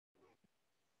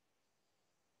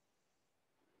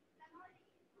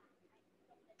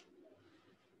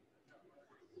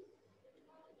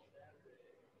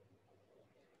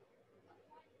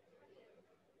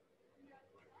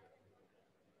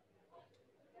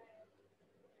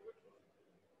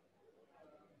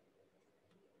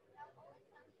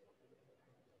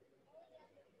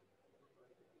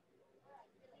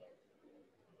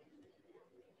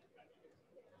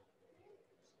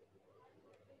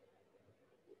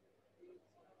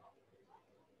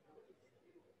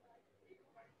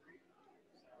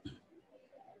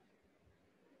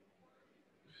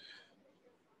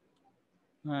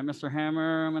All right, Mr.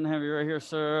 Hammer, I'm gonna have you right here,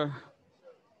 sir.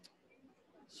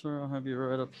 Sir, I'll have you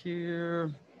right up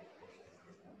here.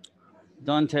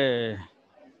 Dante.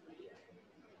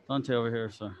 Dante over here,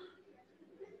 sir.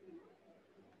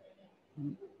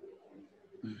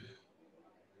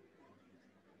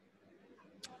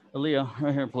 Aaliyah,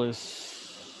 right here,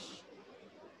 please.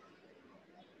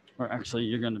 Or actually,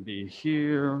 you're gonna be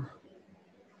here.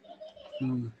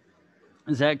 Hmm.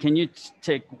 Zach, can you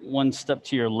take one step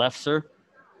to your left, sir?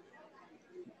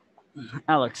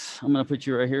 Alex, I'm gonna put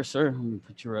you right here, sir. I'm gonna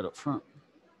put you right up front.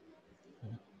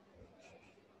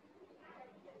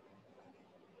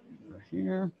 Right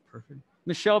here, perfect.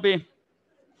 Miss Shelby,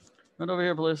 right over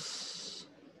here, please.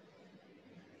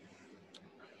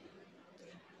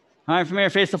 All right, from here,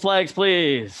 face the flags,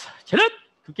 please. 차렷!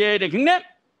 국회의 경례.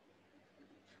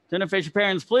 Turn and face your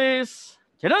parents, please.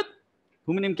 차렷!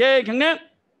 부모님께 경례.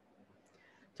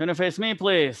 Turn and face me,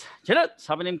 please. 차렷!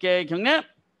 사부님께 경례.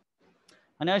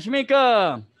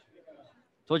 안녕하십니까?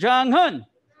 도장헌.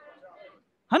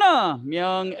 하나,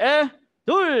 명예.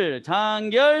 둘,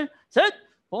 장결. 셋,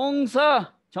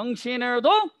 봉사.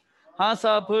 정신으로도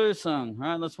하사불성. All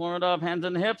right, let's warm it up. Hands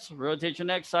on the hips. Rotate your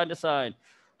neck side to side.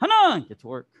 하나, get to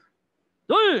work.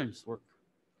 둘, just work.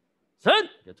 셋,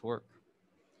 get to work.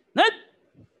 넷,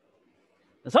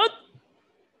 다섯,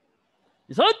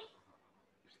 여섯,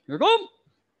 일곱,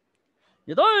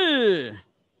 여덟,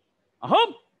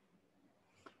 아홉,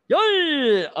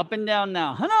 열. Up and down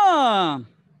now. 하나,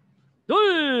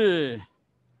 둘,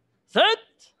 셋,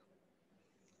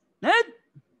 넷,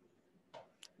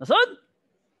 다섯,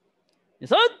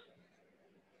 여섯,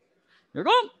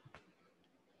 일곱,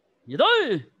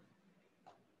 여덟,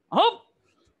 아홉,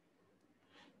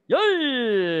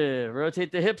 열.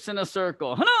 Rotate the hips in a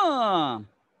circle. 하나,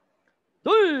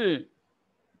 둘,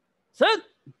 셋,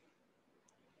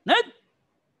 넷,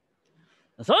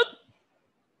 다섯,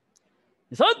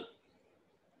 여섯,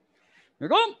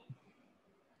 일곱,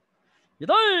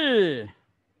 여덟,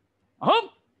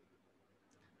 아홉,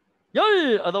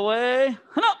 열. Other way.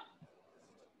 하나,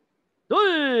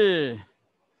 둘,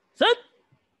 셋,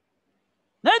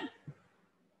 넷,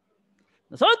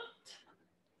 다섯,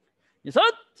 여섯,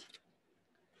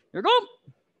 일곱,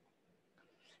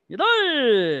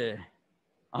 여덟,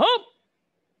 아홉,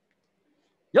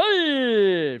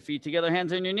 열. Feet together,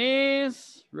 hands on your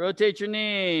knees. Rotate your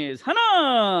knees.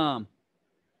 하나,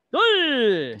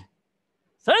 둘,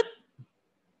 셋,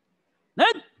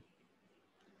 넷,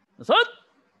 다섯,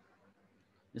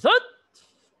 여섯,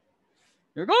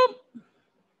 일곱,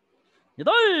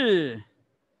 여덟,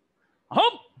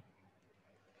 아홉,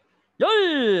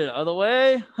 열. Other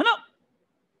way. 하나,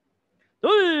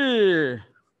 둘,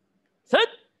 셋,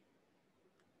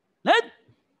 넷,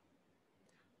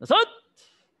 다섯,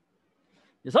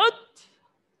 여섯,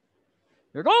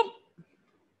 일곱,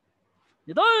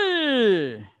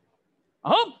 여덟,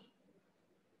 아홉,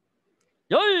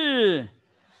 열.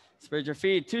 Spread your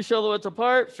feet 2 shoulder widths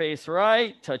apart. Face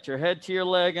right. Touch your head to your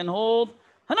leg and hold.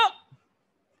 하나,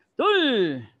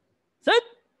 둘, 셋,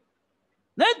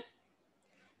 넷,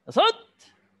 다섯,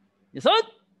 여섯,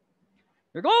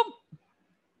 일곱,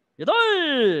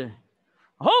 여덟,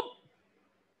 아홉,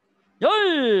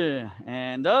 열.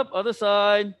 And up, other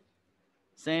side.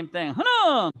 Same thing.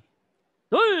 하나,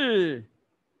 둘,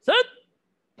 셋,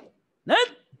 넷,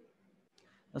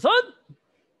 다섯,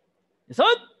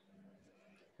 여섯,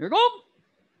 일곱,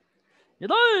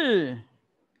 여덟,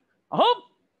 아홉,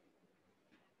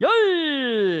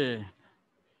 열.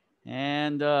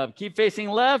 And up. Keep facing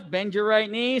left. Bend your right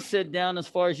knee. Sit down as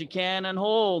far as you can and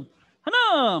hold.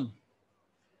 하나,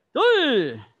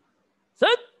 둘,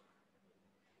 셋,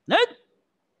 넷,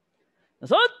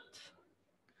 다섯,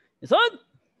 여섯,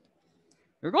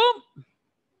 일곱,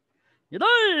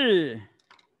 여덟,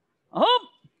 아홉,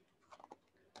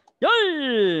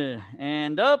 열.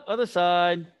 And up, other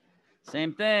side.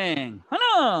 Same thing.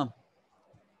 하나,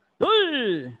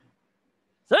 둘,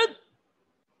 셋,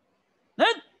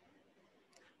 넷,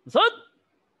 다섯,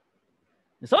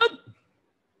 여섯,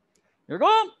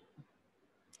 일곱,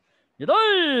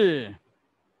 여덟,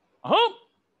 아홉,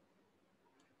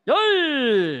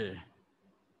 열.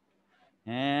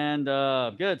 And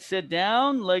good. Sit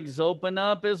down. Legs open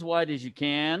up as wide as you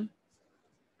can.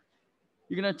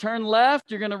 You're going to turn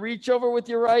left. You're going to reach over with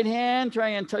your right hand. Try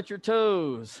and touch your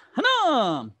toes.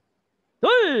 하나,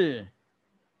 둘,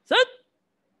 셋,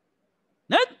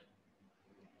 넷,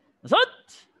 다섯,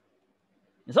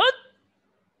 여섯,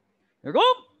 일곱,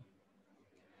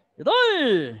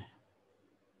 여덟,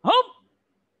 아홉,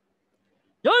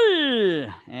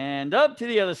 열. And up to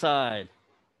the other side.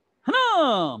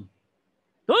 하나,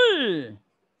 둘,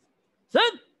 셋,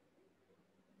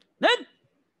 넷,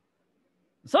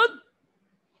 여섯,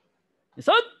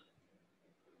 여섯,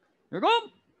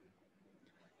 일곱,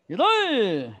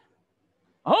 여덟,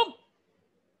 아홉,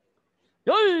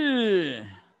 열.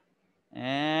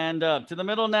 And up to the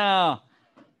middle now.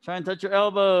 Try and touch your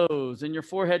elbows and your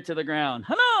forehead to the ground.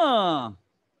 하나,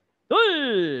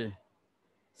 둘,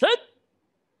 셋,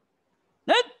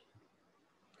 넷,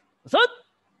 다섯,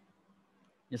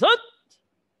 여섯,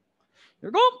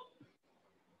 일곱,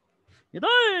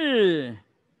 여덟,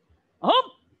 아홉,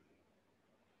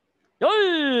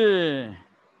 열.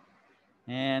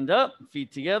 And up,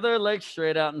 feet together, legs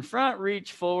straight out in front.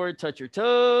 Reach forward, touch your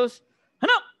toes.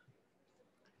 하나,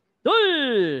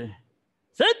 둘,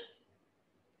 셋,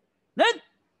 넷,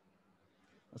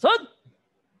 다섯,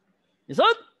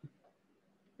 여섯,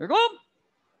 일곱,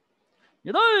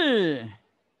 여덟,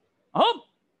 아홉,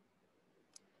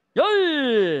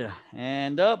 열.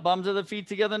 And up, bottoms of the feet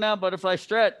together now, butterfly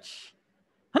stretch.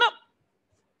 하나,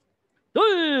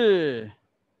 둘,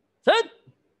 셋,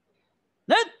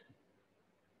 넷,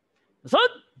 다섯,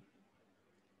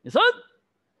 여섯,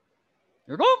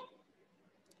 일곱,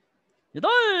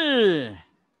 여덟,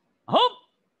 아홉,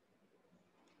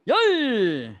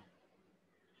 열.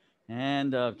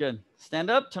 And up, good. Stand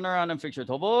up, turn around and fix your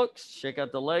toe box. Shake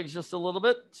out the legs just a little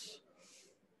bit.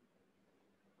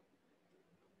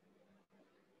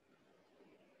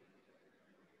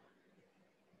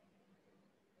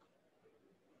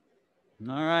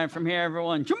 All right, from here,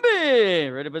 everyone,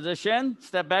 준비. Ready position,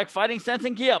 step back, fighting stance,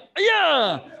 and key up.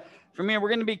 Yeah. From here, we're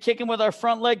going to be kicking with our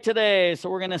front leg today. So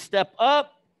we're going to step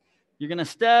up. You're going to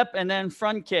step and then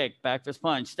front kick, back fist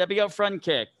punch. Stepping up, front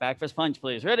kick, back fist punch,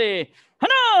 please. Ready?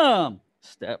 하나.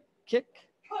 Step, kick.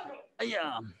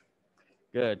 Yeah.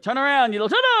 Good. Turn around.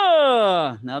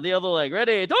 Now the other leg.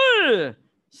 Ready? 둘.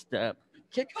 Step,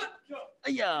 kick.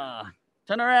 Yeah.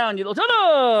 Turn around.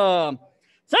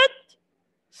 셋.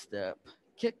 Step,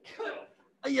 kick.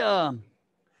 Yeah.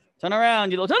 Turn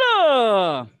around.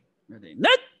 Ready?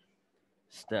 넷.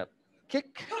 Step,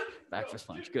 kick. Back fist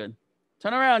punch. Good.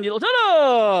 Turn around.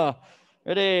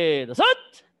 Ready? 다섯.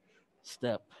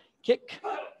 Step, kick.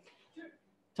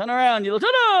 Turn around.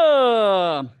 여섯.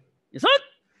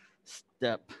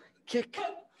 Step, kick.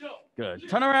 Good.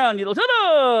 Turn around. 일곱.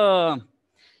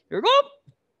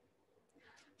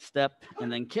 Step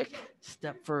and then kick.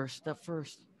 Step first.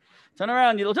 Turn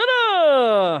around. Ready?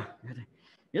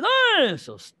 여덟.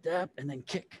 So step and then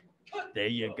kick. There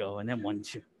you go. And then 1,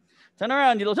 2. Turn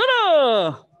around.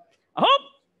 아홉.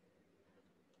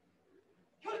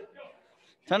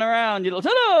 Turn around. 열.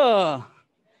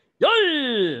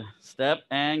 Step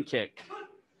and kick.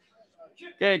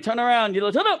 Okay, turn around.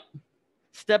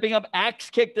 Stepping up, axe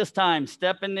kick this time.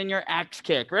 Step and then your axe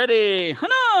kick. Ready?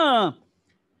 하나.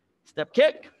 Step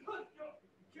kick.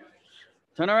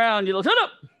 Turn around.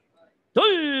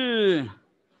 둘.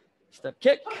 Step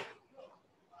kick.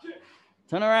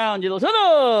 Turn around.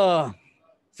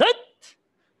 셋.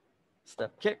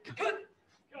 Step kick.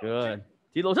 Good.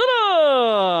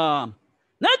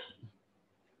 넷.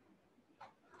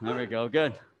 There we go.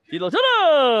 Good.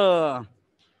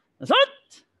 다섯.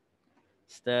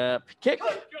 Step kick.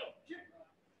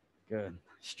 Good.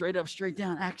 Straight up, straight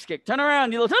down, axe kick. Turn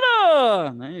around.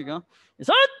 There you go.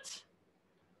 여섯.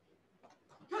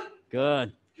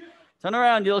 Good. Turn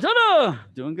around.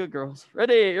 Doing good, girls.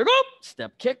 Ready? Here go.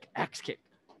 Step kick, axe kick.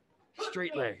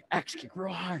 Straight leg, axe kick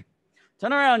real hard.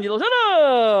 Turn around.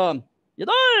 여덟.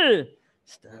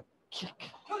 Step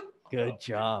kick. Good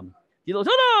job.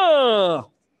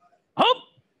 Hop.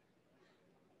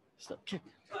 Step kick.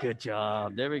 Good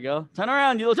job. There we go. Turn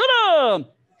around. 열.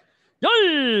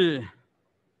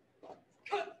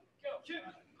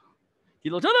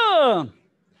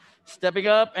 Stepping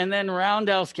up and then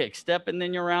roundhouse kick. Step and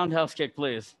then your roundhouse kick,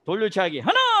 please. 돌려차기.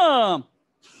 하나.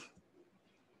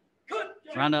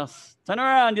 Roundhouse. Turn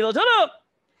around.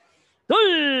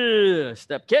 둘.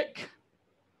 Step kick.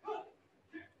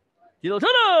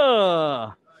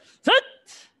 셋.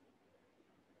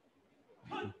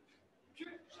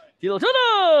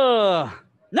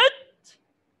 넷.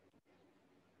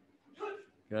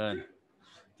 Good.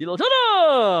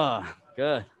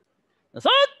 Good.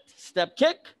 다섯. Step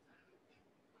kick.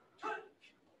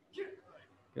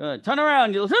 Good. Turn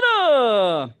around. 여섯.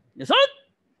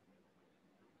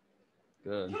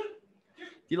 Good.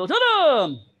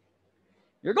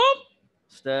 일곱.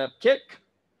 Step kick.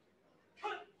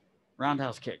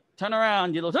 Roundhouse kick. Turn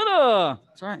around. It's all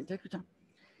right. Take your time.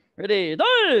 Ready?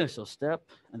 여덟. So step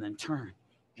and then turn.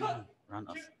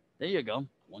 Roundhouse. There you go.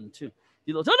 1, 2.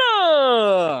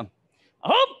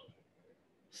 아홉.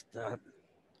 Step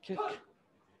kick.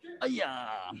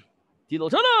 아야.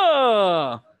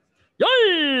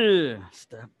 열.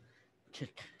 Step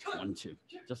kick, 1, 2,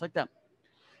 just like that.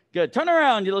 Good, turn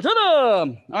around, all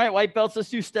right, white belts, let's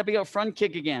do stepping up front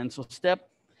kick again. So step,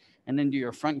 and then do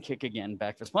your front kick again,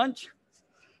 back fist punch.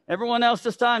 Everyone else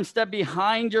this time, step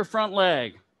behind your front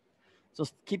leg. So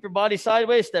keep your body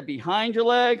sideways, step behind your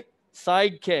leg,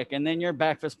 side kick, and then your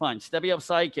back fist punch. Stepping up,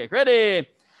 side kick, ready,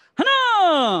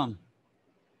 hana!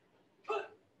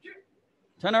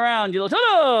 Turn around, yes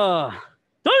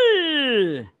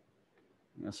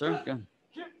sir, good.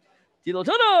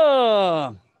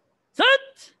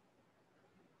 Set.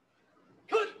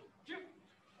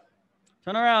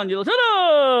 Turn around,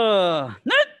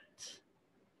 net.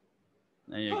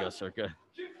 There you go, sir, good.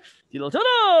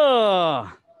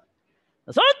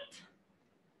 Set.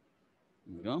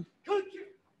 There you go.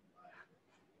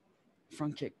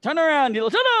 Front kick, turn around,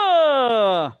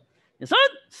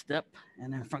 step,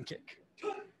 and then front kick.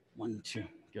 1, 2,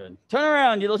 good. Turn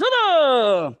around, here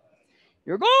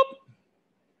go.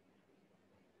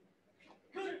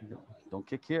 Don't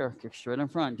kick here, kick straight in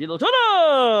front. There we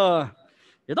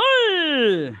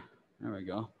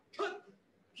go.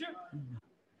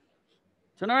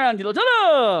 Turn around,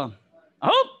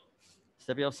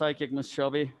 step you side kick, Miss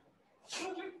Shelby.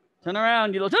 Turn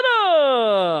around, okay,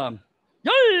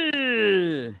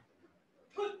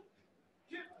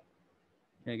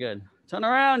 good. Turn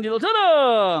around,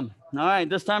 all right,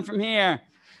 this time from here.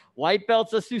 White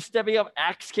belts, let's do stepping up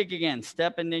axe kick again.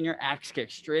 Step and then your axe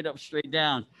kick, straight up, straight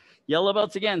down. Yellow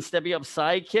belts again, stepping up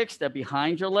side kick, step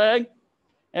behind your leg.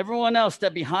 Everyone else,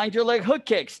 step behind your leg, hook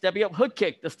kick, stepping up hook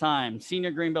kick this time.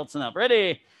 Senior green belts and up,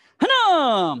 ready?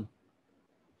 Hanam!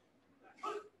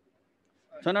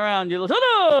 Turn around, there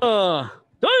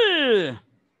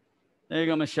you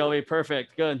go, Miss Shelby,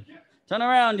 perfect, good. Turn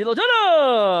around,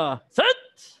 set.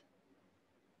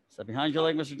 Step behind your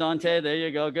leg, Mr. Dante. There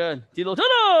you go. Good. Net.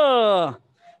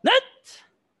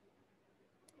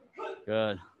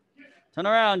 Good. Turn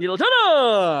around.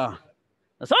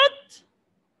 That's it.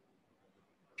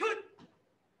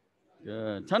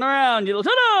 Good. Turn around. Yes,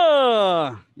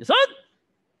 it.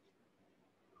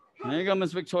 There you go,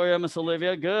 Miss Victoria, Miss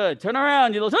Olivia. Good. Turn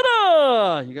around. You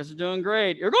guys are doing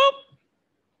great. Here we go.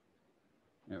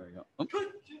 There we go. Oh.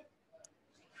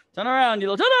 Turn around. Turn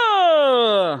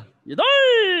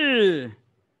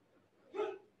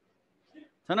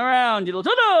around.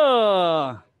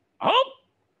 Up.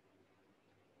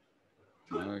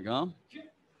 There we go.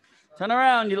 Turn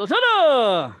around.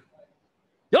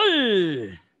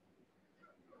 Good.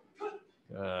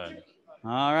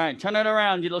 All right. Turn it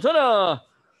around.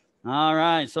 All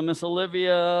right. So Miss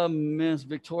Olivia, Miss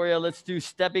Victoria, let's do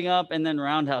stepping up and then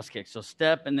roundhouse kick. So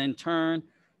step and then turn,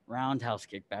 roundhouse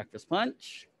kick, back fist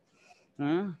punch.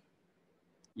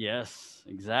 Yes,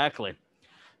 exactly.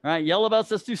 All right, yellow belts,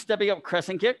 let's do stepping up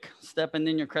crescent kick. Step and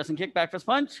then your crescent kick, back fist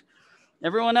punch.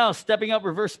 Everyone else, stepping up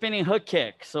reverse spinning hook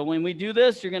kick. So when we do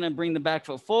this, you're going to bring the back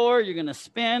foot forward, you're going to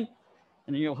spin,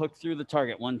 and then you'll hook through the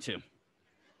target. 1, 2.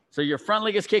 So your front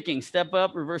leg is kicking. Step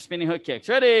up, reverse spinning hook kicks.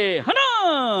 Ready?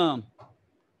 Hanam!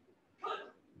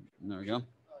 There we go.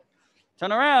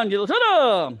 Turn around.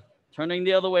 Turning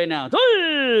the other way now.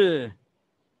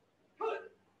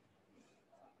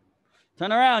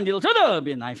 Turn around,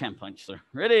 be a knife hand punch, sir.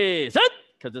 Ready, set,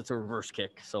 because it's a reverse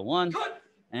kick. So 1,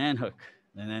 and hook,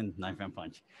 and then knife hand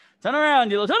punch. Turn around,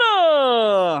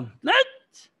 net.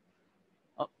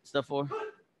 Oh, step forward,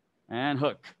 and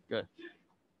hook, good.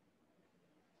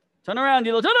 Turn around,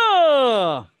 that's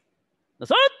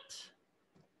it.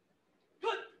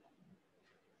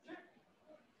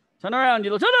 Turn around,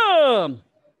 yes,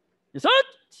 it.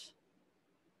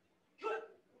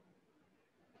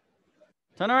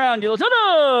 Turn around, here we go.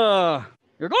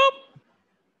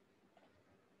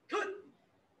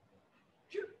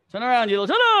 Turn around,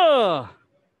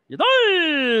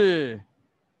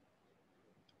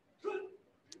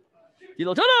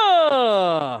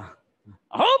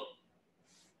 up.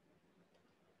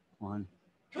 1.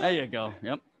 There you go.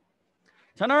 Yep.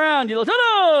 Turn around, okay,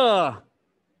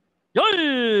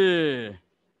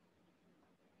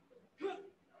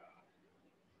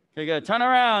 good. Turn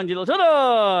around,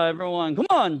 everyone. Come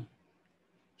on.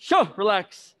 Sure,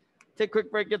 relax. Take a quick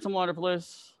break, get some water,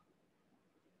 please.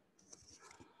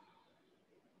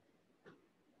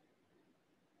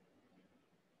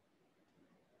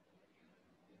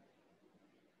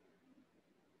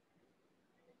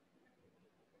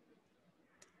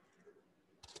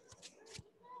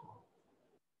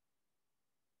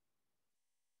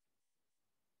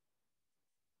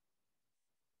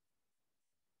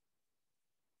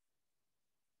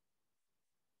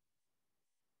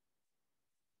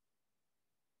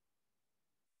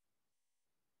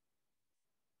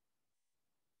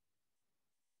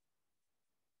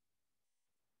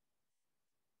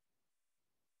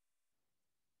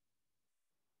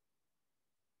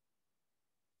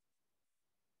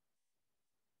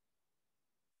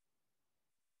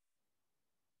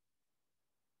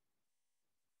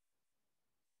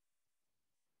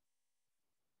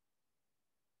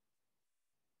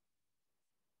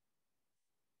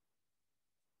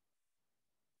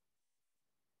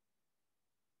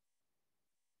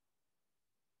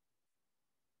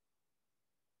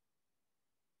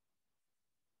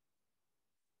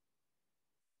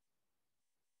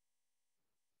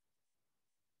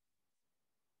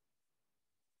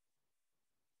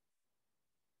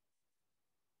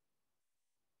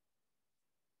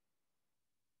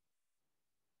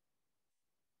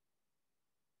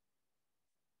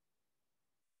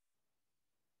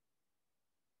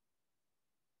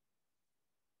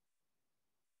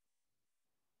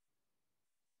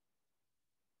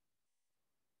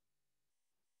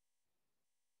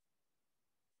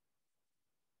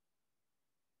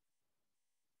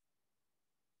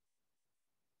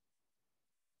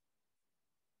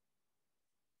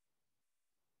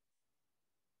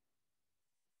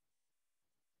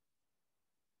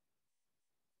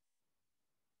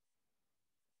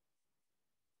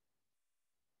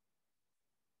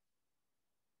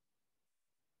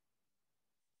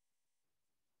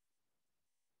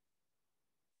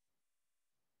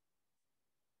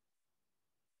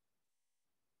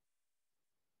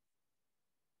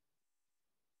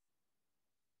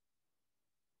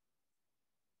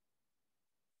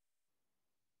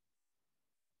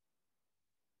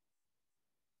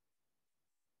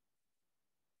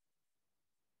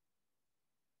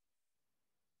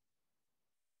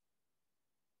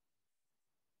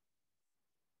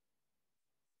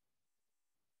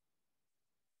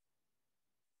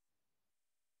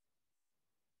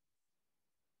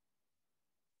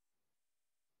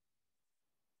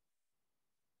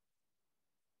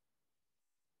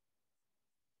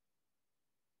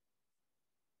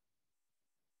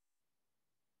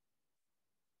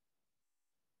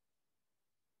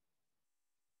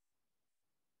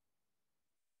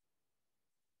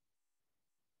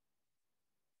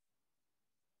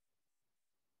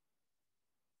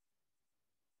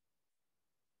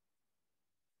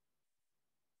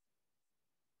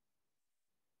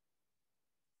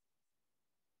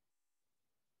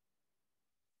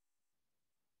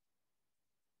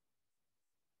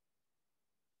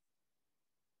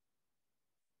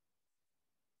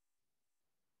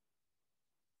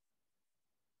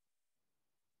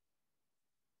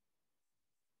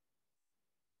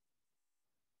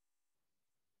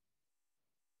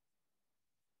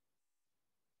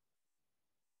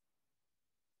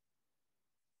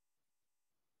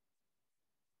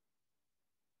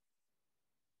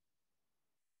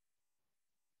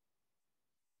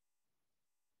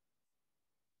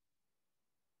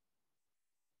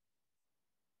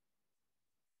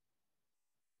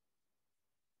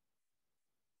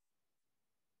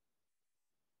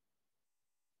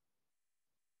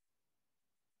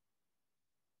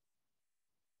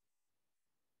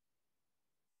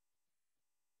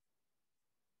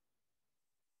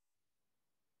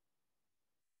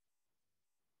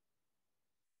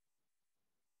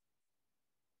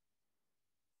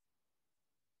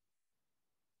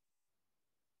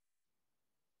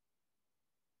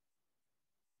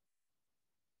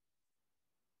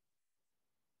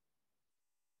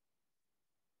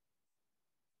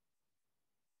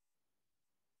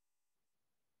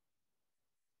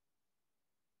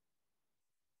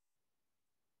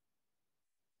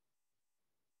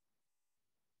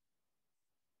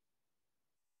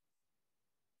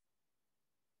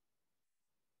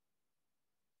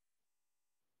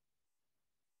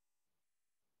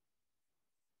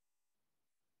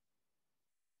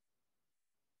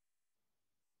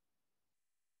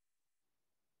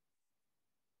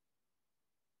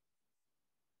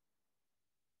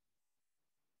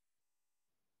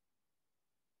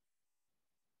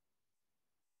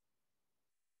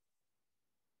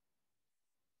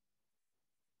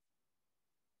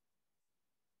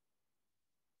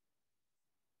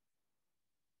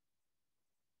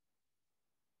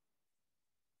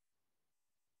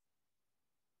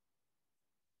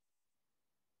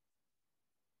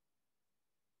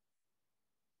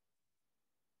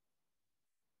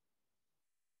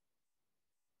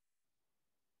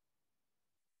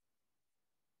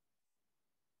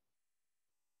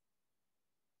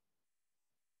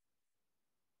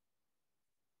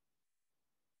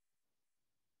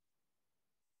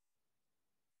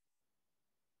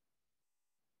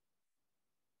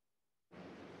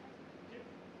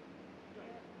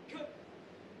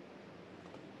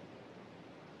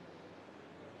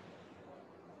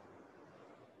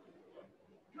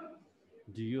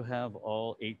 Do you have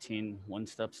all 18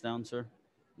 one-steps down, sir?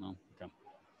 No? Okay.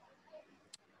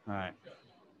 All right.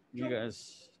 You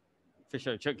guys, fish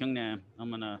out, check young man. I'm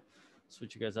going to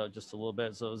switch you guys out just a little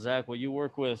bit. So, Zach, will you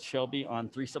work with Shelby on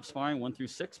 3-step sparring, 1 through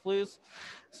 6, please?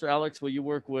 Sir Alex, will you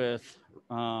work with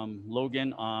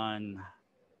Logan on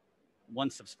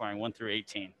 1-step sparring, 1 through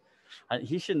 18?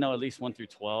 He should know at least 1 through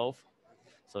 12.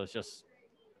 So it's just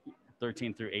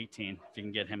 13 through 18 if you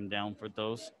can get him down for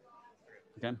those.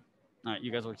 Okay. All right,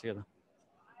 you guys work together.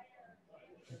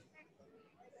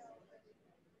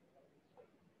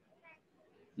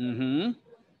 Mm-hmm.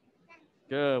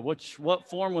 Good. What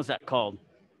form was that called?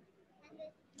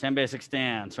 10 basic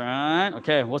stance, right?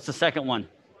 Okay, what's the second one?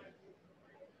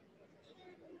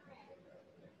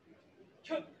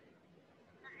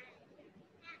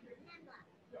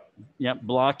 Yep,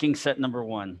 blocking set number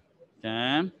 1.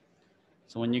 Okay.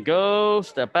 So when you go,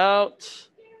 step out,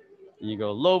 and you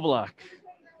go low block.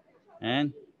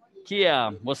 And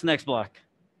Kia, what's the next block?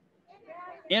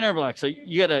 Inner block. So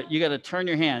you gotta turn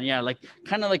your hand. Yeah, like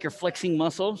kind of like you're flexing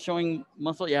muscle, showing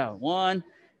muscle. Yeah, 1,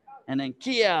 and then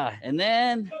Kia, and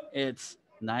then it's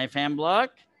knife hand block,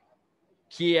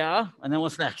 Kia, and then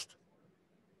what's next?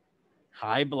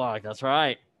 High block. That's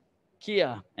right.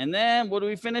 Kia. And then what do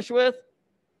we finish with?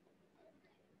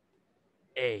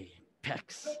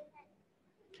 Apex.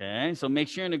 Okay, so make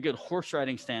sure you're in a good horse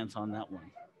riding stance on that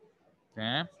one.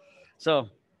 Okay, so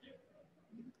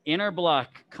inner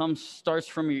block starts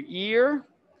from your ear,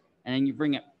 and then you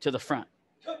bring it to the front.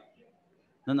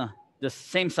 Then the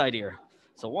same side ear.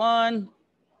 So 1,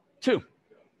 2.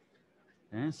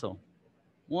 Okay, so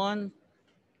 1,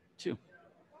 2.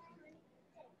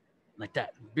 Like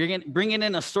that. Bring it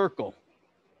in a circle.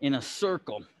 In a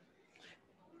circle.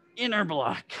 Inner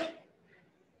block.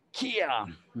 Kia. All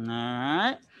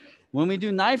right. When we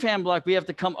do knife hand block, we have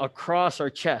to come across our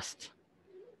chest.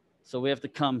 So we have to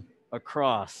come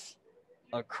across.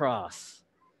 Okay.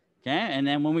 And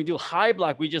then when we do high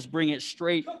block, we just bring it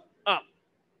straight up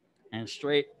and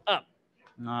straight up.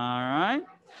 All right.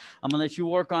 I'm going to let you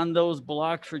work on those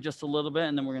blocks for just a little bit,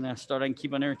 and then we're going to start on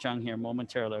Kibanir-chan here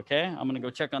momentarily, okay? I'm going to go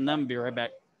check on them. Be right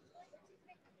back.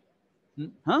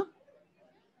 Huh?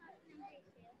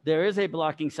 There is a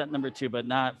blocking set number 2, but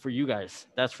not for you guys.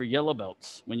 That's for yellow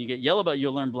belts. When you get yellow belt,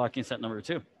 you'll learn blocking set number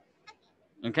 2.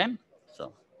 Okay?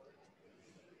 So.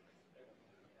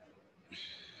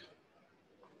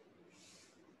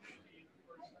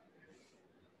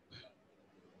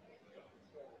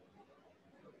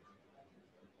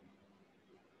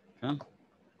 Okay.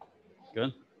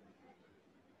 Good.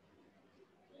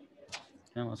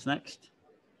 Okay, what's next?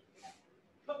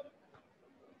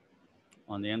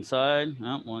 On the inside.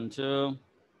 1, 2.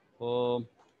 Pull.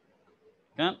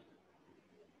 Okay.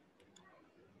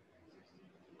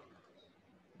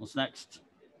 What's next?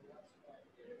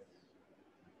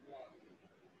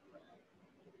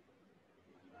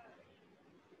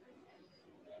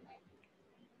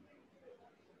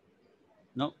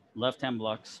 Nope. Left hand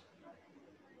blocks.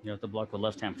 You have to block with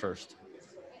left hand first.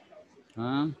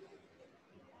 Block.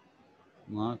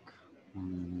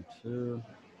 1, 2.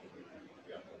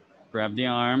 Grab the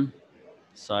arm.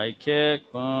 Side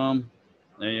kick. Boom.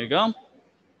 There you go.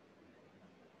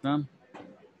 Boom.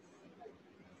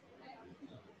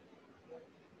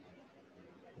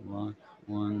 Block.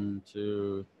 1,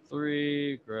 2,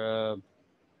 3. Grab.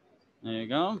 There you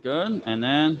go. Good. And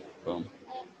then boom.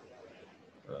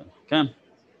 Good. Okay.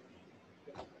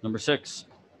 Number 6.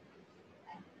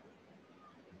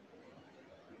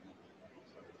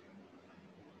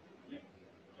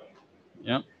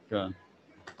 Yep. Good.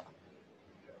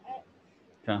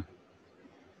 Okay. All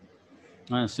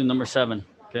right, let's do number 7.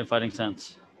 Okay, fighting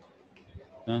sense.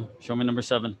 Okay, show me number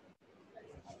 7.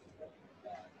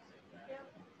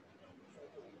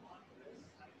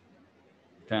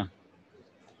 Okay.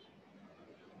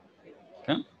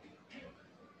 Okay.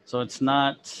 So it's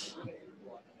not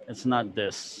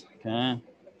this. Okay.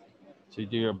 So you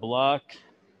do your block,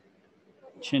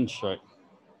 chin strike.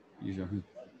 Use your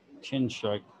chin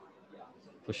strike.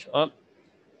 Push up,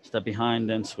 step behind,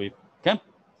 then sweep. Okay.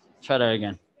 Try that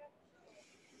again.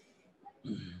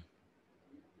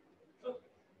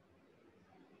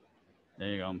 There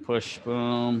you go. Push,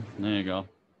 boom. There you go.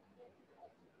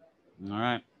 All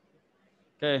right.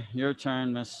 Okay, your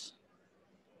turn, Miss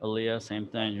Aaliyah. Same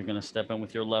thing. You're gonna step in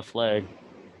with your left leg.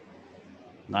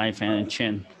 Knife hand and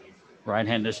chin. Right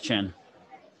hand is chin.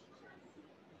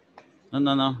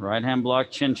 No. Right hand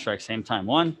block, chin strike, same time.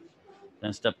 1,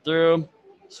 then step through,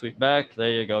 sweep back.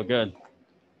 There you go. Good.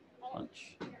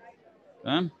 Punch.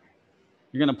 Okay.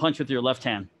 You're gonna punch with your left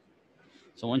hand.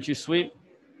 So once you sweep,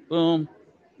 boom,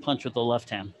 punch with the left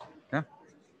hand. Okay.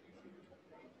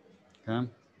 Okay.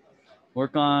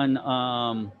 Work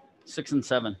on 6 and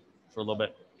 7 for a little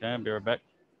bit. Okay, I'll be right back.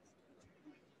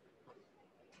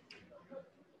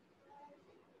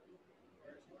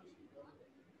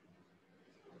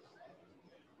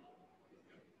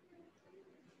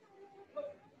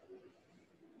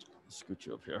 Scoot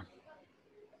you up here.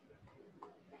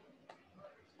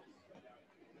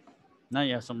 Now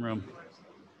you have some room.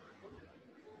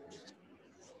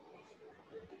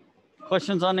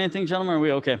 Questions on anything, gentlemen? Are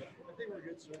we okay? I think we're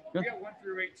good, sir. We got 1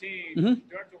 through 18. Mhm.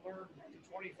 Do I have to learn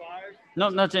 25? No,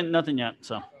 nothing yet.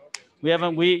 So we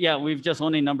haven't. We've just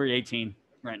only numbered 18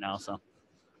 right now. So.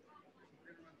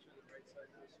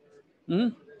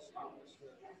 Mm-hmm.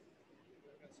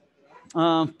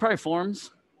 Probably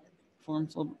forms.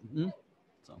 Mm-hmm.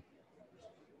 So.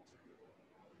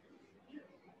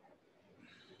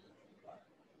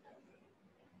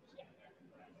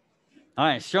 All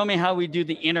right, show me how we do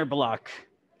the inner block.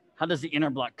 How does the inner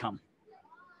block come?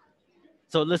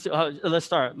 So let's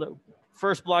start.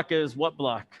 First block is what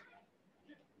block?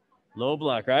 Low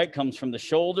block, right? Comes from the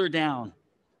shoulder down.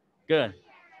 Good.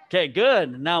 Okay,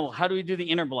 good. Now, how do we do the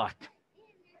inner block?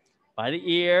 By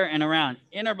the ear and around.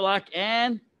 Inner block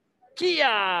and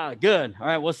kia. Good. All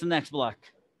right, what's the next block?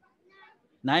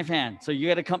 Knife hand. So you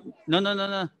got to come.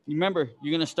 No. Remember,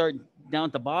 you're going to start down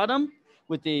at the bottom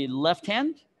with the left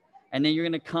hand, and then you're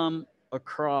going to come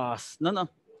across. No.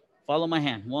 Follow my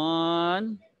hand.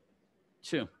 1,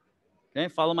 2. Okay,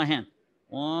 follow my hand.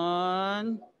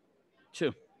 1,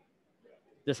 2.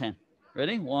 This hand.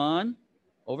 Ready? 1.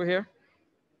 Over here.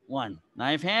 1.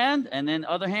 Knife hand, and then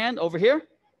other hand over here.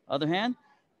 Other hand.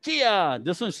 Kia.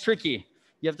 This one's tricky.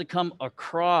 You have to come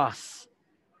across.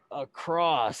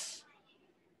 Across.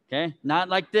 Okay, not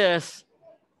like this.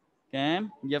 Okay,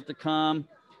 you have to come.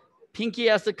 Pinky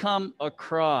has to come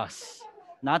across,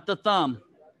 not the thumb.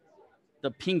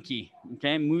 The pinky.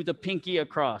 Okay, move the pinky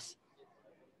across.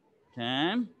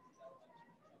 Okay.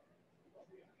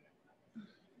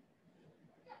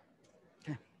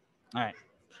 Okay. All right.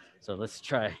 So let's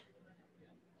try.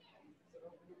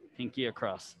 Pinky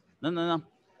across. No.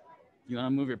 You want to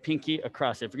move your pinky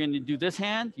across. If you're going to do this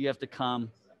hand, you have to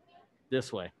come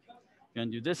this way. If you're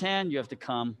going to do this hand, you have to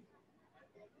come.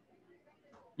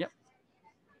 Yep.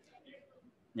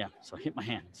 Yeah. So hit my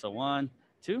hand. So 1,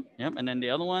 2. Yep. And then the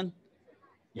other one.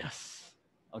 Yes.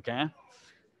 Okay.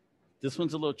 This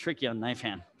one's a little tricky on knife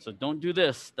hand. So don't do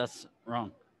this. That's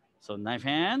wrong. So knife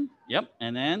hand. Yep.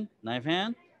 And then knife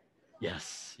hand.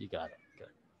 Yes. You got it.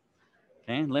 Good.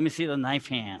 Okay. Let me see the knife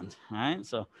hand. All right.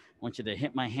 So I want you to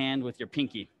hit my hand with your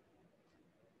pinky.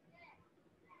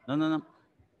 No.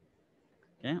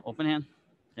 Okay. Open hand.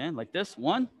 Okay. Like this.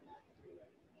 1,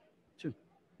 2.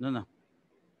 No.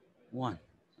 1.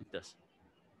 Like this.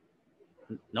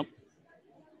 Nope.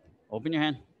 Open your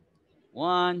hand.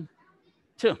 1,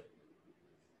 2.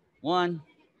 1,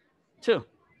 2.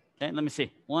 Okay, let me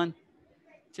see. 1,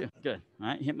 2. Good. All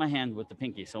right, hit my hand with the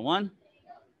pinky. So 1.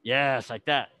 Yes, like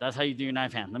that. That's how you do your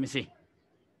knife hand. Let me see.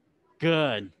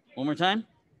 Good. One more time.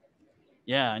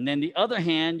 Yeah, and then the other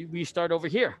hand, we start over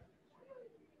here.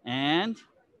 And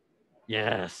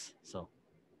yes. So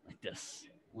like this.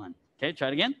 1. Okay, try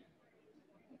it again.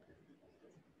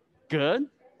 Good.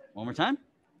 One more time.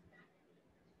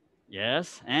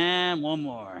 Yes, and one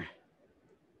more.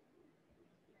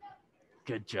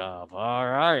 Good job. All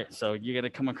right. So you got to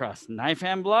come across knife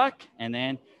hand block and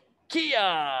then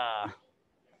kia.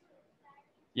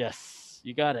 Yes,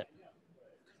 you got it.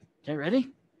 Okay, ready?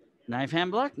 Knife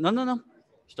hand block. No.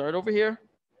 Start over here.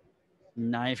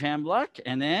 Knife hand block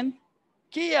and then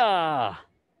kia.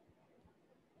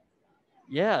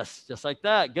 Yes, just like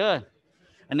that. Good.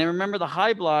 And then remember the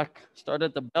high block. Start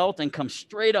at the belt and come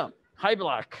straight up. High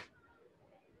block.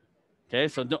 Okay,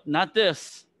 so not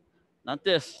this. Not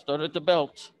this. Start at the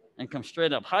belt and come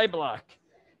straight up. High block.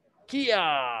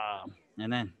 Kia.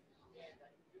 And then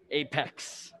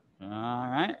apex. All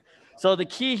right. So the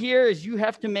key here is you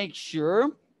have to make sure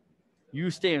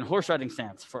you stay in horse riding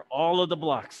stance for all of the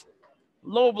blocks.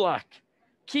 Low block.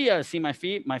 Kia. See my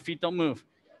feet? My feet don't move.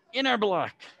 Inner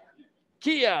block.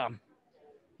 Kia.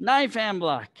 Knife hand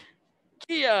block.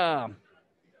 Kia.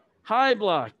 High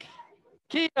block.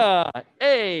 Kia.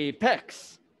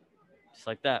 Apex. Just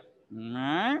like that. All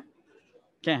right.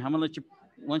 Okay, I'm gonna let you.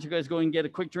 Once you guys go and get a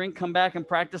quick drink, come back and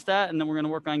practice that, and then we're gonna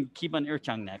work on Kiban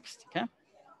Irchang next. Okay.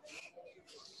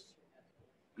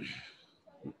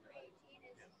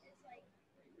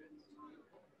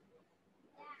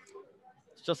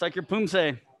 It's just like your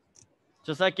Poomsae.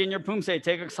 Just like in your Poomsae,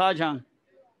 take a sajang.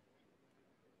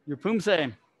 Your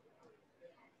Poomsae.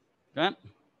 Okay.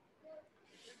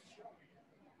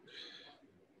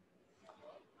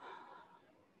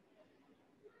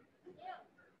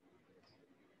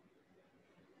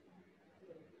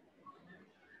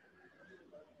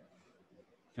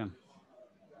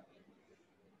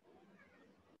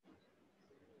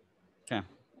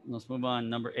 Let's move on.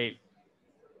 Number 8.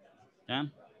 Okay.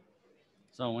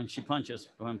 So when she punches,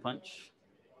 go ahead and punch.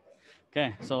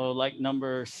 Okay. So like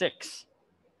number 6.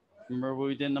 Remember what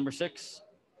we did number 6?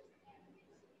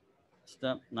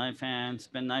 Step, knife hand,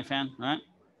 spin knife hand, right?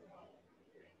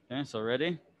 Okay, so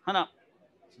ready? Hana.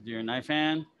 So do your knife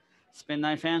hand, spin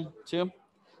knife hand, 2.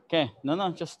 Okay,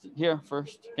 no, just here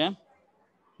first, okay?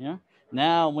 Yeah.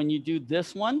 Now, when you do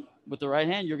this one with the right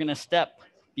hand, you're gonna step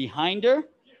behind her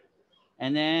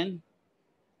and then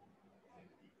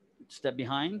step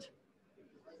behind,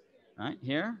 right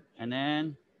here, and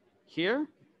then here.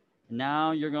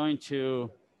 Now you're going to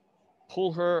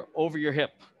pull her over your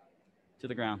hip to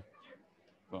the ground.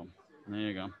 Boom. There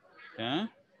you go. Okay.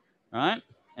 All right.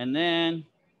 And then,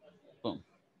 boom.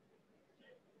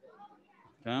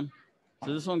 Okay.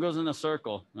 So this one goes in a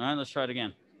circle. All right. Let's try it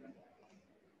again.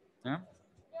 Yeah.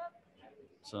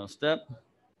 So step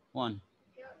 1,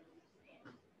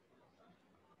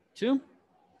 2.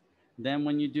 Then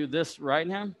when you do this right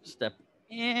hand, step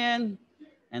in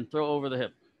and throw over the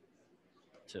hip.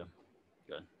 2.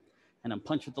 Good. And then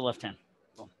punch with the left hand.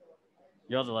 Boom.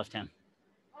 Your other left hand.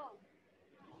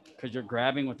 Because you're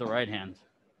grabbing with the right hand.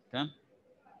 Okay. All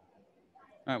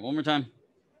right. One more time.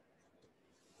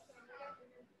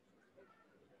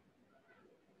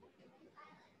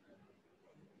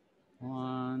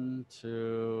 One,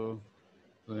 2,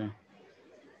 3.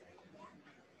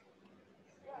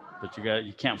 But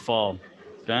you can't fall.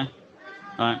 Okay.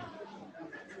 All right.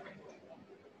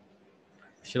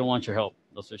 She don't want your help.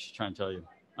 That's what she's trying to tell you.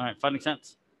 All right. Finding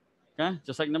sense. Okay.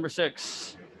 Just like number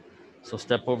 6. So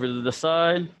step over to the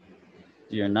side.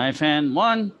 Do your knife hand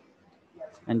 1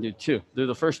 and do 2. Do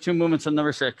the first 2 movements of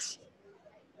number 6.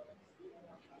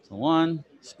 So 1,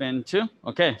 spin 2.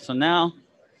 Okay. So now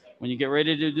when you get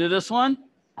ready to do this one,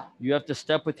 you have to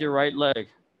step with your right leg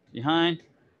behind,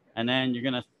 and then you're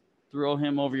going to throw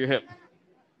him over your hip.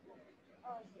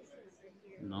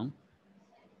 No.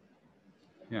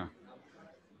 Here.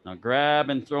 Now grab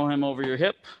and throw him over your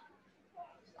hip.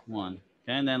 1. Okay,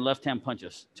 and then left hand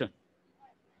punches. 2.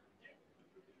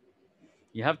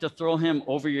 You have to throw him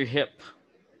over your hip.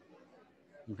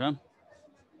 Okay.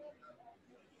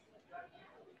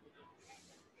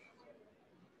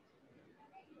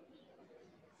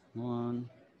 One.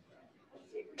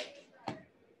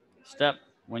 Step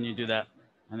when you do that,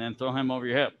 and then throw him over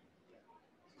your hip.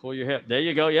 Pull your hip. There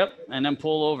you go. Yep. And then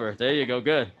pull over. There you go.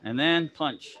 Good. And then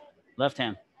punch. Left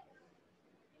hand.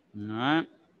 All right.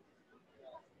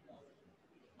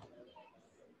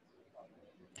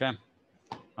 Okay.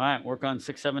 All right. Work on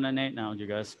 6, 7, and 8 now, you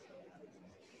guys.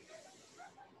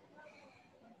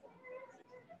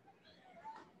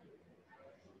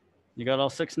 You got all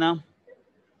 6 now?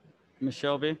 Miss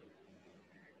Shelby?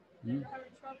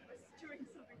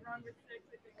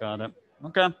 Got it.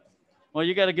 Okay. Well,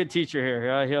 you got a good teacher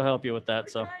here. He'll help you with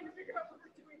that. So.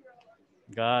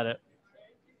 Got it.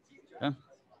 Okay.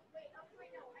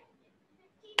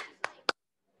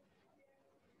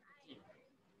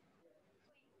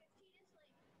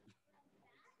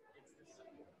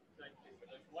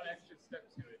 One extra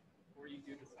step to it before you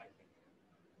do the cycling.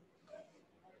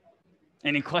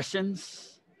 Any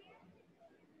questions?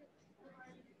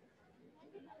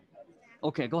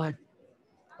 Okay, go ahead.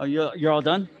 Oh, you're all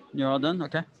done? You're all done?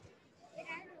 Okay.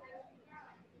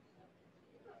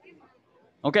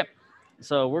 Okay.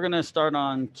 So we're going to start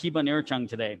on Kiban Irchang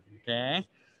today. Okay.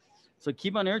 So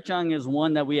Kiban Irchang is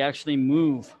one that we actually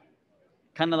move,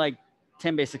 kind of like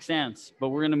 10 basic stance, but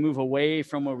we're going to move away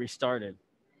from where we started.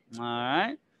 All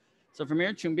right. So from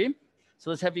here, Chumbi. So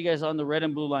let's have you guys on the red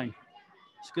and blue line.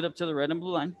 Scoot up to the red and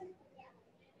blue line.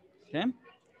 Okay.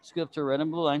 Scoot up to red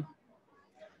and blue line.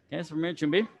 Okay. So from here,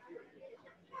 Chumbi.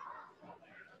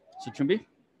 So Chumbi.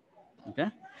 Okay.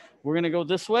 We're going to go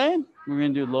this way. We're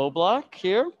going to do low block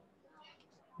here.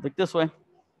 Look this way.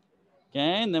 Okay.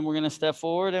 And then we're going to step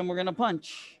forward and we're going to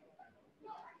punch.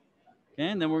 Okay.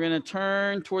 And then we're going to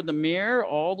turn toward the mirror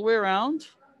all the way around.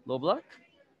 Low block.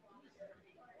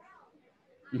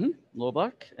 Low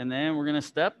block. And then we're going to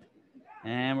step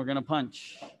and we're going to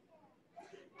punch.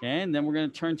 Okay. And then we're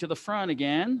going to turn to the front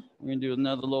again. We're going to do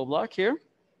another low block here.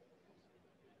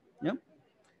 Yep.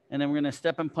 And then we're going to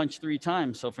step and punch 3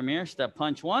 times. So from here, step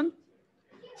punch 1,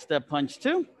 step punch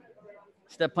 2,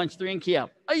 step punch 3, and key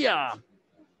up. Ayah.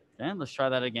 Okay, let's try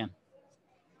that again.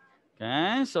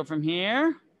 Okay, so from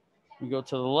here, we go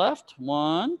to the left.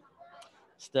 1,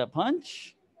 step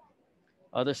punch.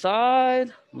 Other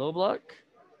side, low block.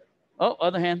 Oh,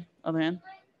 other hand, other hand.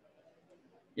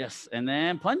 Yes, and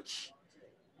then punch.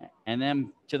 And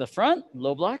then to the front,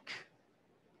 low block.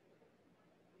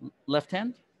 Left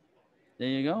hand. There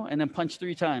you go. And then punch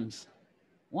 3 times.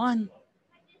 1,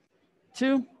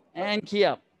 2, and key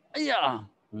up. Yeah. All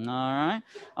right.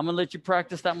 I'm going to let you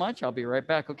practice that much. I'll be right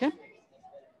back, okay?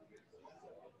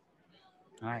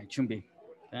 All right, Chumbi.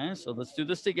 Okay, so let's do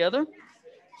this together.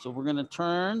 So we're going to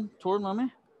turn toward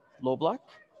mommy. Low block.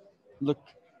 Look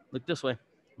this way.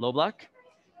 Low block.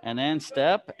 And then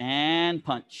step and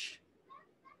punch.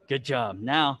 Good job.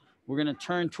 Now we're going to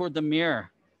turn toward the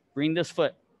mirror. Bring this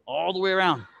foot all the way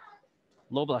around.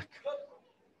 Low block.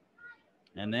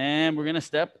 And then we're going to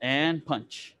step and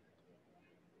punch.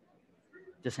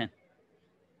 This hand.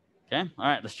 Okay. All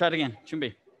right. Let's try it again.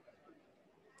 Chumbi.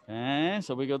 Okay.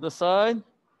 So we go this side.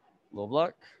 Low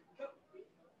block.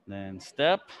 Then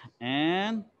step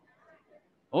and.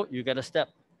 Oh, you got to step.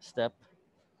 Step.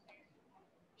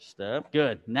 Step.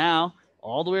 Good. Now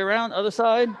all the way around. Other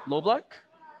side. Low block.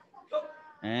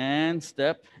 And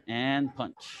step and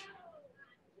punch.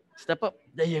 Step up.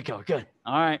 There you go. Good.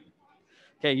 All right.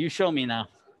 Okay. You show me now.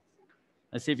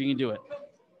 Let's see if you can do it.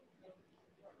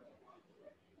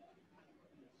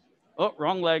 Oh,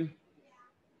 wrong leg.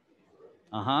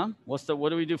 What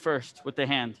do we do first with the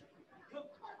hand?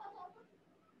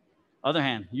 Other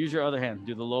hand. Use your other hand.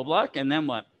 Do the low block and then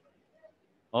what?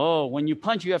 Oh, when you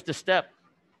punch, you have to step.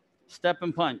 Step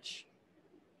and punch.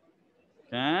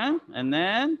 Okay. And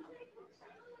then.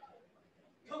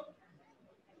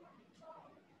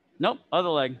 Nope. Other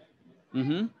leg.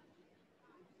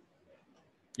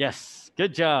 Yes.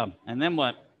 Good job. And then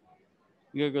what?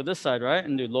 You gotta go this side, right?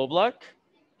 And do low block.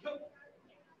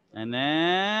 And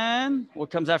then what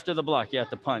comes after the block? You have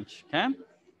to punch. Okay. All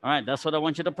right. That's what I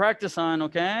want you to practice on.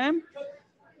 Okay.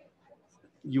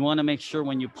 You want to make sure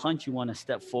when you punch, you want to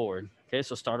step forward. Okay.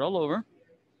 So start all over.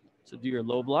 So do your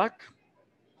low block.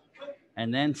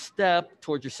 And then step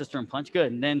towards your sister and punch.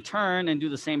 Good. And then turn and do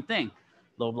the same thing.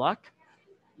 Low block.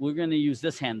 We're going to use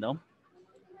this hand though.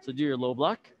 So do your low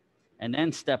block and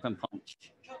then step and punch.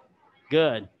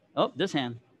 Good. Oh, this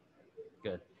hand.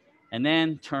 Good. And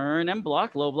then turn and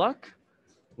block, low block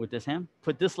with this hand.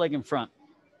 Put this leg in front.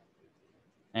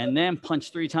 And then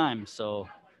punch 3 times. So,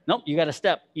 nope, you got to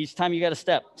step. Each time you got to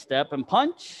step. Step and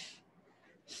punch.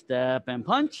 Step and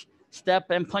punch. Step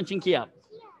and punch and key up.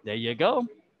 There you go.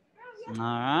 All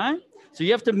right. So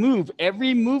you have to move.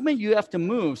 Every movement you have to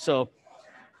move. So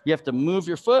you have to move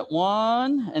your foot,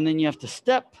 1, and then you have to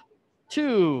step,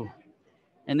 2.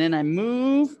 And then I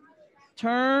move,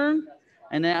 turn,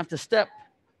 and then I have to step,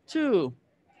 2.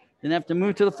 Then I have to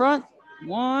move to the front,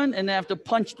 1, and then I have to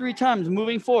punch 3 times,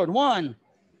 moving forward, 1,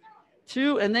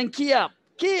 2, and then key up,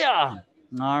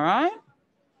 All right.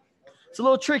 It's a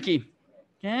little tricky.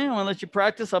 Okay, I want to let you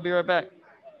practice. I'll be right back.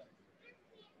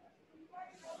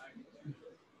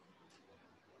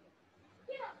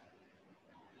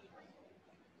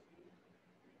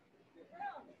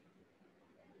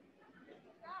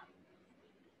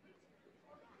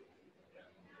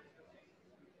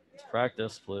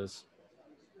 Practice, please.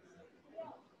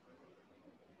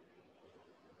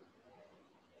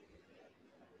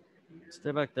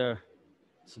 Stay back there.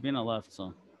 Sabina left,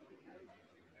 so.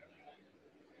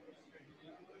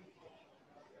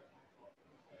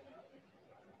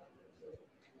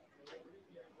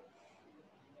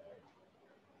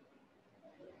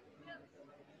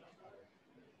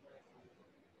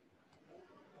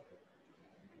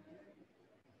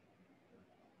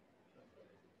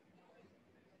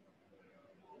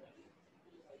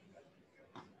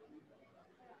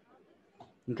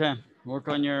 Okay, work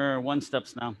on your 1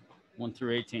 steps now, 1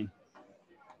 through 18.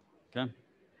 Okay.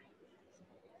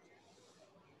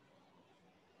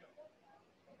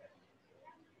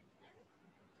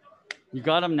 You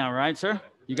got them now, right, sir?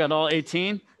 You got all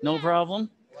 18? No problem?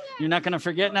 You're not going to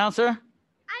forget now, sir?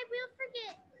 I will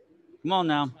forget. Come on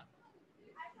now.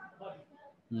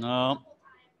 No.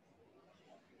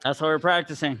 That's why we're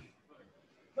practicing.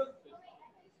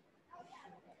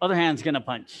 Other hand's going to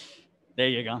punch. There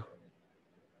you go.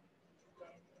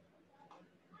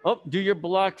 Oh, do your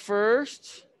block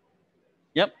first.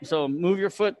 Yep. So move your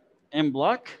foot and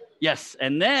block. Yes.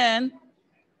 And then.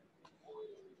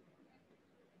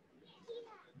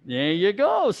 There you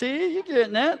go. See, you're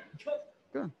getting that.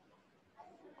 Good.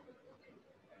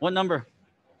 What number?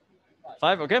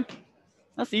 5. Okay.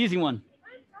 That's the easy one.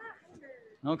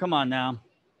 Oh, come on now.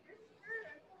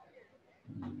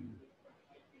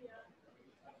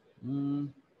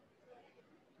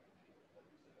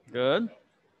 Good.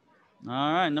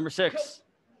 All right, number 6.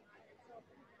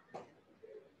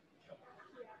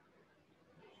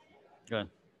 Good.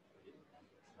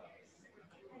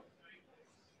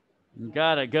 You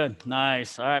got it. Good.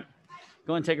 Nice. All right.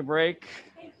 Go and take a break,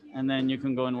 and then you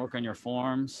can go and work on your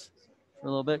forms for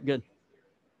a little bit. Good.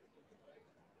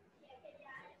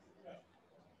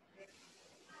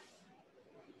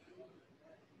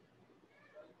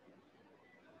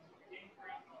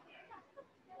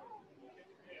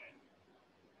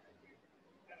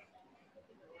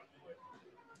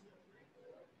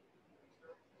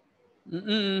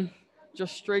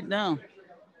 Just straight down.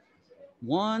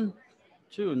 1,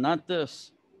 2, not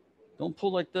this. Don't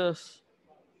pull like this.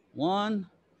 1,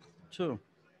 2.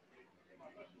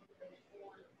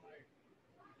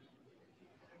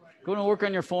 Going to work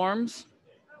on your forms.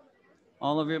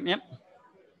 All of you. Yep.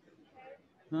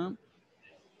 Huh?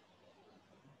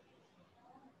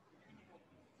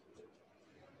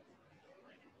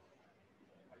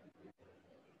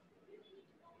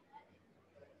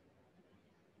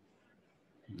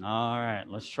 All right,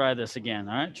 let's try this again.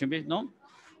 All right, Chumbi, no?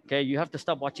 Okay, you have to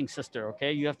stop watching sister,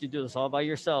 okay? You have to do this all by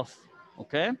yourself,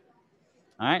 okay?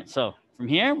 All right, so from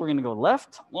here, we're gonna go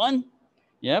left, 1,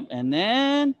 yep, and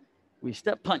then we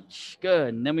step punch,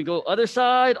 good. And then we go other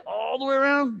side, all the way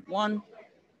around, 1.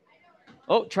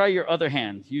 Oh, try your other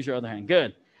hand, use your other hand,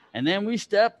 good. And then we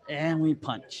step and we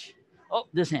punch. Oh,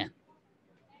 this hand,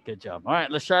 good job. All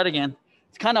right, let's try it again.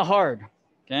 It's kind of hard,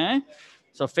 okay?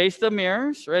 So face the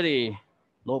mirrors, ready,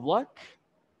 low block,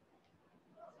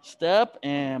 step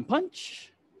and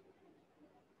punch,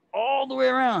 all the way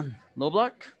around, low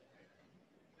block,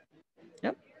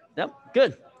 yep,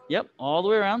 good, yep, all the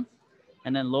way around,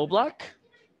 and then low block,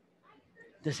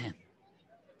 this hand,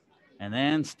 and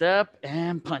then step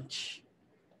and punch,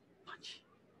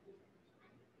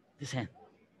 this hand,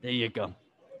 there you go,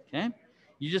 okay?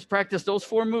 You just practice those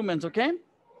 4 movements, okay?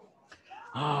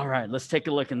 All right, let's take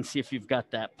a look and see if you've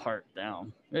got that part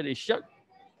down. Ready, shut,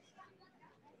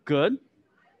 good.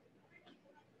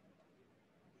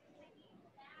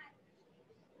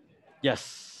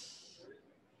 Yes.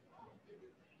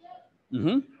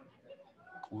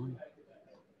 One.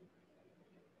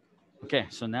 Okay,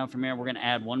 so now from here, we're gonna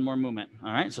add 1 more movement.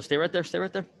 All right, so stay right there,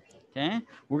 Okay,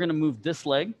 we're gonna move this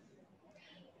leg.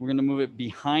 We're gonna move it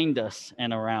behind us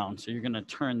and around. So you're gonna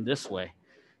turn this way.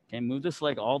 Okay, move this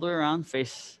leg all the way around,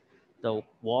 face the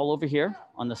wall over here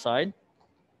on the side.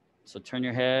 So turn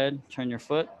your head, turn your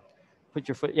foot, put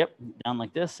your foot, yep, down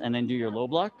like this, and then do your low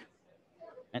block.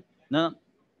 And no,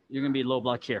 you're gonna be low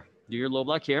block here. Do your low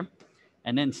block here,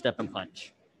 and then step and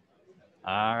punch.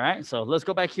 All right, so let's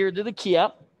go back here to the key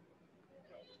up.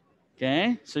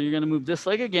 Okay, so you're gonna move this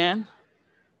leg again,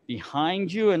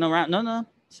 behind you and around. No,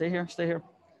 stay here.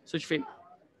 Switch feet.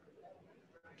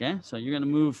 Okay, so you're gonna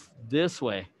move this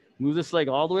way. Move this leg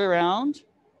all the way around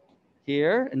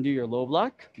here and do your low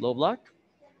block,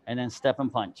 and then step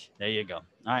and punch. There you go. All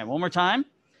right, one more time.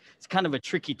 It's kind of a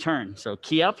tricky turn. So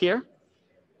key up here.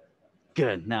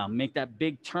 Good. Now make that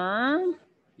big turn.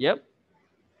 Yep.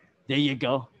 There you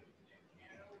go.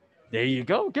 There you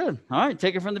go. Good. All right,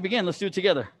 take it from the beginning. Let's do it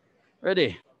together.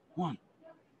 Ready? 1,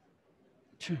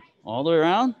 2. All the way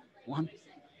around. 1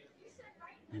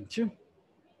 and 2.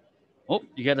 Oh,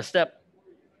 you got to step.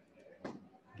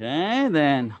 Okay,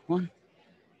 then 1.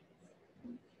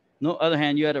 No, other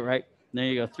hand, you had it right. There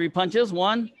you go. 3 punches.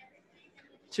 1,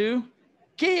 2.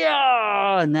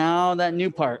 Kia! Now that new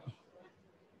part.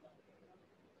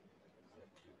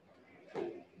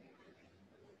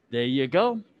 There you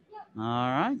go.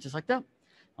 All right, just like that.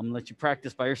 I'm gonna let you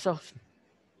practice by yourself.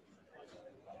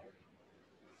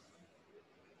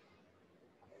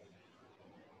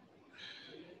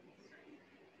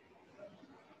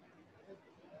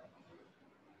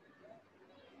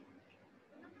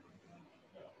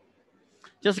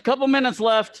 Just a couple minutes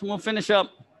left. We'll finish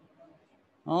up.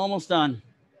 Almost done.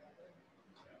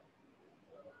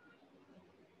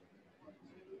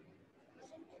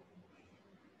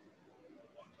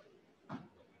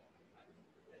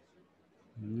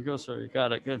 There you go, sir. You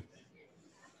got it. Good.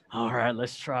 All right,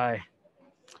 let's try.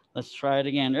 Let's try it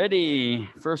again. Ready?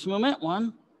 First movement,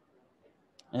 1.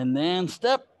 And then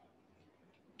step.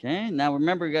 Okay, now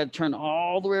remember, you got to turn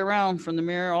all the way around from the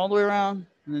mirror, all the way around.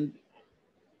 And then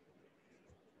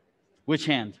which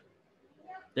hand?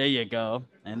 There you go.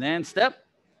 And then step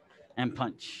and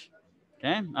punch.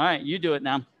 Okay, all right, you do it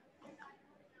now.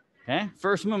 Okay,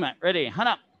 first movement. Ready?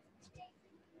 Hana.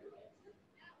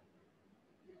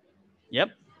 Yep.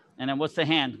 And then what's the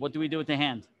hand? What do we do with the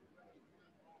hand?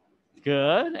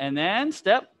 Good. And then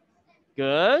step.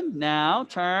 Good. Now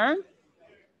turn.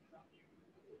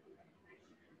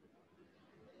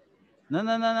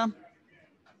 No.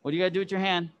 What do you got to do with your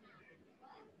hand?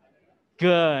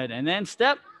 Good. And then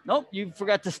step. Nope, you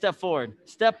forgot to step forward.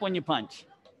 Step when you punch.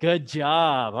 Good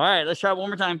job. All right, let's try it one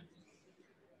more time.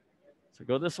 So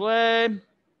go this way.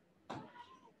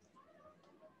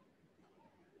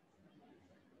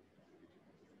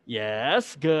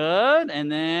 Yes, good.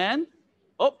 And then,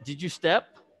 oh, did you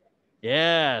step?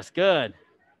 Yes, good.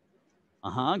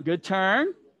 Good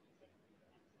turn.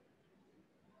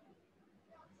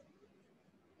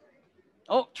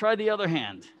 Oh, try the other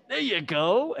hand. There you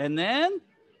go. And then,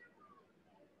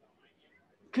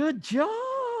 Good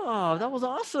job. That was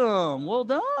awesome. Well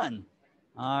done.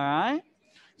 All right.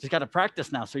 Just got to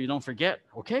practice now so you don't forget.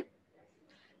 Okay.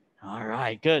 All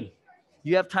right. Good.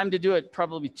 You have time to do it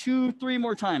probably 2-3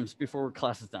 more times before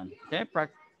class is done. Okay.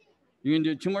 You can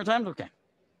do it 2 more times. Okay.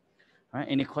 All right.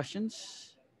 Any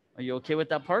questions? Are you okay with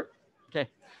that part? Okay.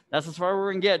 That's as far as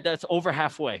we're going to get. That's over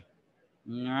halfway.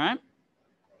 All right.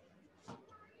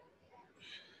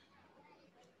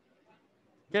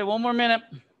 Okay. 1 more minute.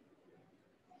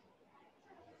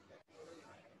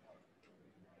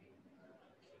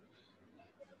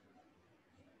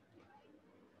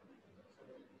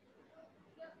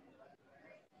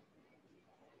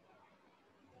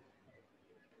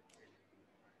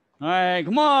 All right,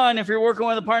 come on. If you're working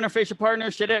with a partner, face your partner.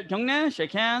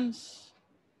 Shake hands.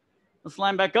 Let's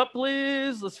line back up,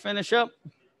 please. Let's finish up.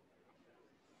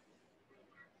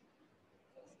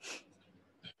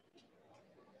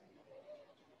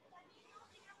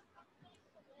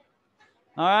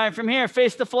 All right, from here,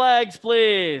 face the flags,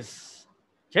 please.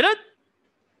 Bow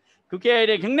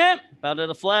to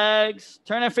the flags.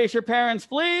 Turn and face your parents,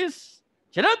 please.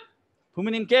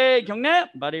 부모님께 경례.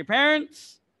 Bow to your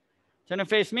parents. Turn and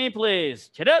face me,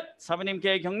 please.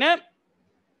 사부님께 경례.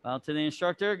 Bow to the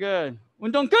instructor. Good.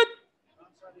 운동 끝.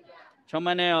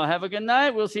 정말네요. Have a good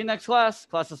night. We'll see you next class.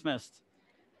 Class dismissed.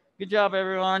 Good job,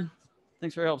 everyone.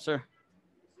 Thanks for your help, sir.